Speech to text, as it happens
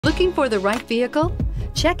Looking for the right vehicle?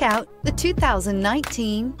 Check out the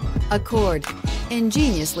 2019 Accord.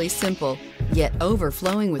 Ingeniously simple, yet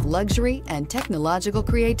overflowing with luxury and technological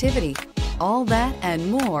creativity. All that and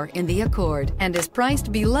more in the Accord, and is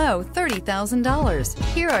priced below $30,000.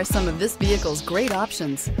 Here are some of this vehicle's great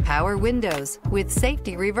options: power windows with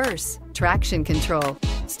safety reverse, traction control,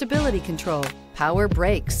 stability control, power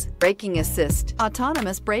brakes, braking assist,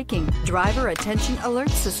 autonomous braking, driver attention alert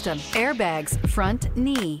system, airbags, front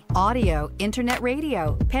knee, audio, internet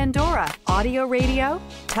radio, Pandora, audio radio,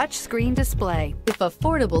 touch screen display. If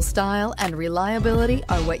affordable style and reliability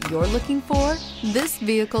are what you're looking for, this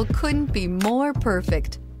vehicle couldn't be more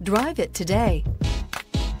perfect. Drive it today.